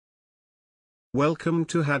Welcome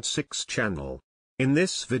to had6 channel. In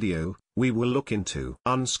this video, we will look into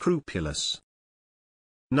unscrupulous.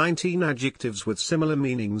 19 adjectives with similar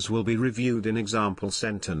meanings will be reviewed in example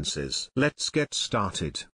sentences. Let's get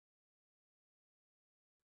started.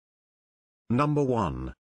 Number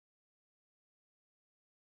 1.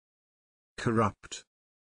 Corrupt.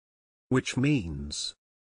 Which means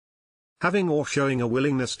having or showing a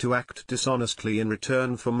willingness to act dishonestly in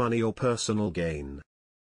return for money or personal gain.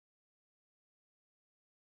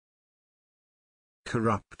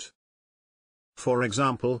 Corrupt. For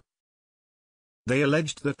example, they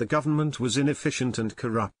alleged that the government was inefficient and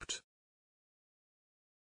corrupt.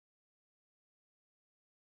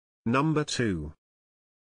 Number 2.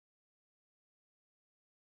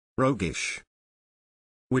 Roguish.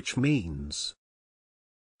 Which means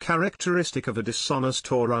characteristic of a dishonest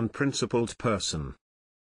or unprincipled person.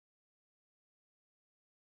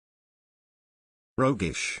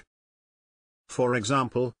 Roguish. For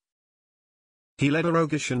example, he led a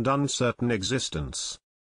roguish and uncertain existence.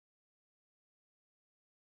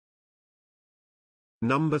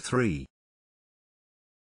 Number 3.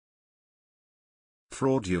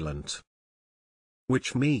 Fraudulent.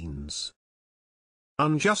 Which means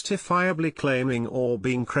unjustifiably claiming or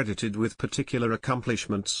being credited with particular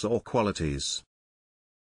accomplishments or qualities.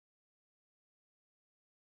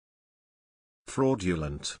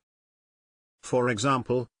 Fraudulent. For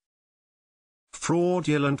example,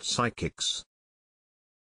 fraudulent psychics.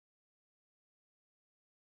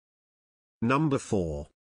 Number 4.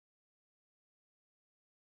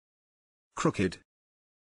 Crooked.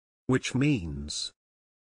 Which means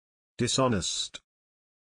dishonest.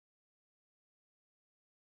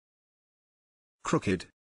 Crooked.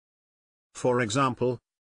 For example,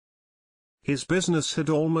 his business had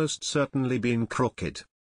almost certainly been crooked.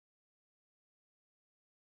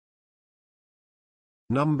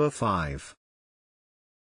 Number 5.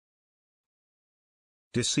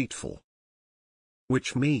 Deceitful.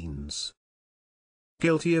 Which means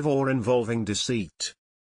guilty of or involving deceit.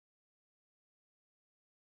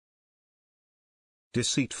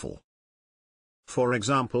 Deceitful. For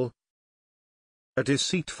example, a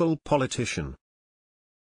deceitful politician.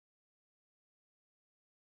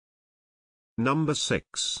 Number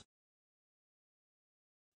 6.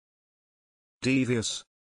 Devious.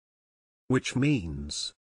 Which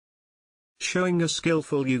means showing a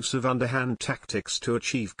skillful use of underhand tactics to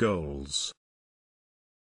achieve goals.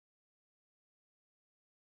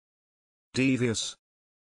 Devious.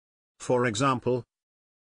 For example,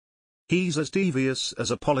 he's as devious as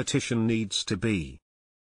a politician needs to be.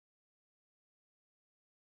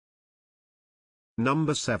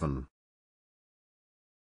 Number 7.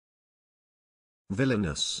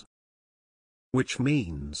 Villainous. Which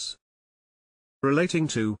means relating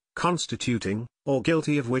to, constituting, or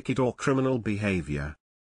guilty of wicked or criminal behavior.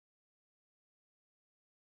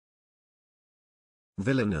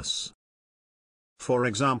 Villainous. For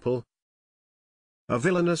example, a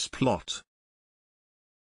villainous plot.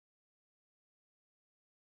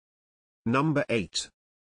 Number 8.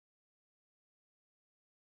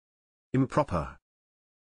 Improper.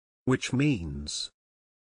 Which means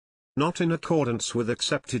not in accordance with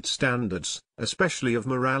accepted standards, especially of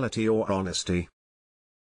morality or honesty.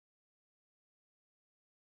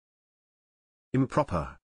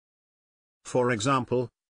 Improper. For example,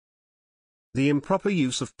 the improper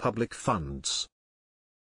use of public funds.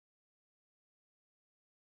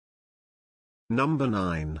 Number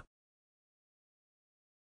 9.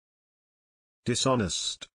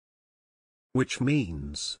 Dishonest. Which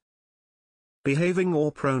means behaving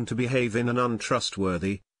or prone to behave in an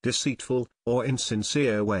untrustworthy, deceitful, or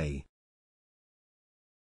insincere way.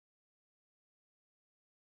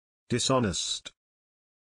 Dishonest.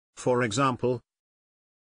 For example,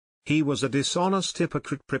 he was a dishonest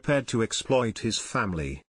hypocrite prepared to exploit his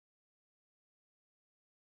family.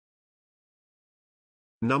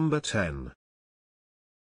 Number 10.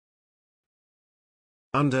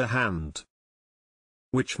 Underhand.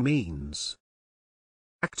 Which means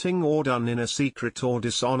acting or done in a secret or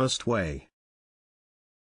dishonest way.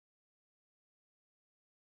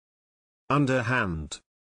 Underhand.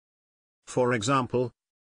 For example,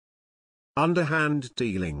 underhand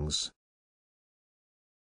dealings.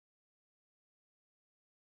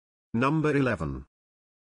 Number 11.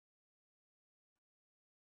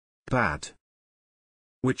 Bad.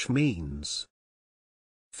 Which means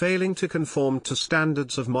failing to conform to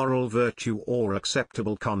standards of moral virtue or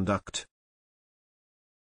acceptable conduct.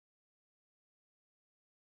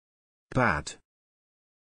 Bad.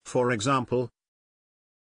 For example,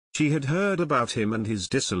 she had heard about him and his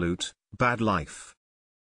dissolute, bad life.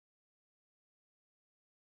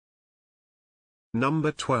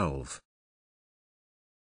 Number 12.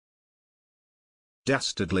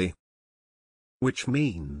 Dastardly, which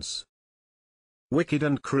means wicked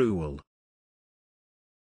and cruel.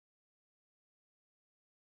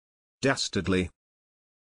 Dastardly.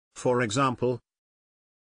 For example,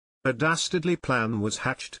 a dastardly plan was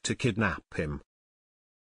hatched to kidnap him.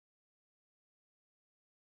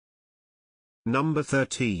 Number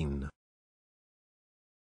 13.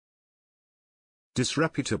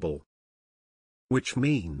 Disreputable, which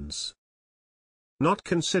means not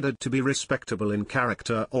considered to be respectable in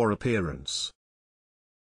character or appearance.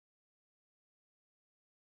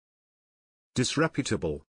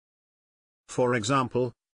 Disreputable. For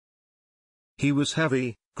example, he was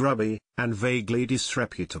heavy, grubby, and vaguely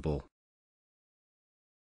disreputable.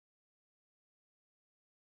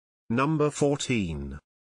 Number 14.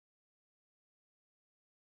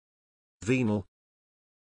 Venal,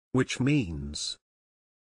 which means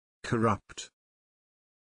corrupt.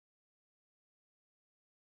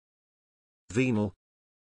 Venal.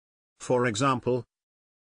 For example,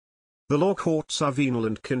 the law courts are venal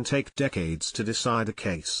and can take decades to decide a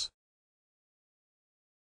case.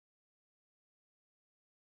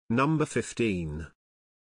 Number 15.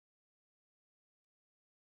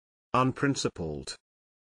 Unprincipled,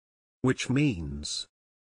 which means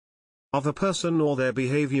of a person or their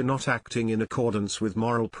behavior not acting in accordance with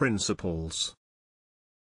moral principles.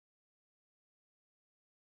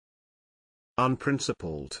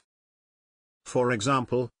 Unprincipled. For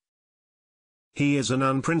example, he is an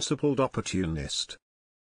unprincipled opportunist.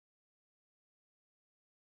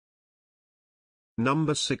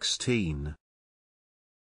 Number 16.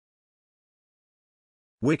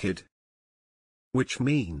 Wicked, which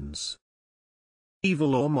means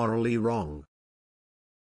evil or morally wrong.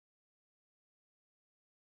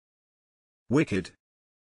 Wicked.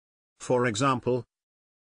 For example,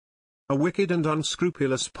 a wicked and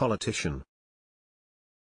unscrupulous politician.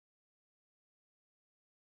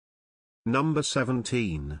 Number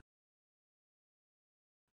 17.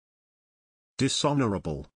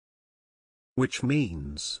 Dishonorable, which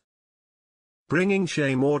means bringing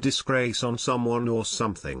shame or disgrace on someone or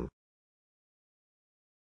something.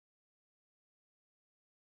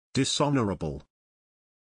 Dishonorable.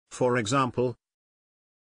 For example,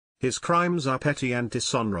 his crimes are petty and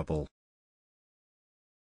dishonorable.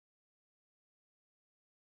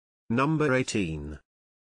 Number 18.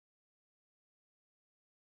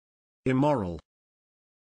 Immoral,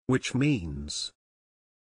 which means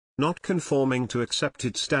not conforming to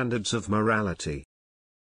accepted standards of morality.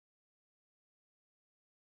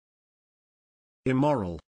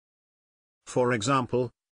 Immoral. For example,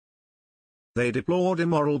 they deplored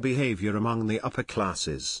immoral behavior among the upper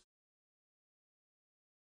classes.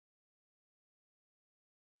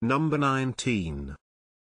 Number 19.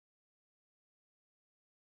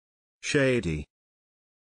 Shady,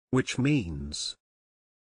 which means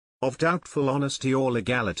of doubtful honesty or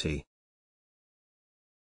legality.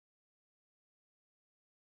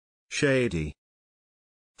 Shady.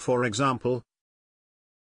 For example,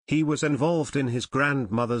 he was involved in his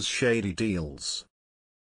grandmother's shady deals.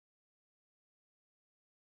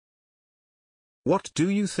 What do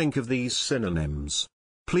you think of these synonyms?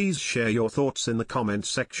 Please share your thoughts in the comment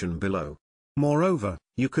section below. Moreover,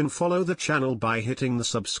 you can follow the channel by hitting the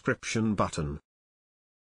subscription button.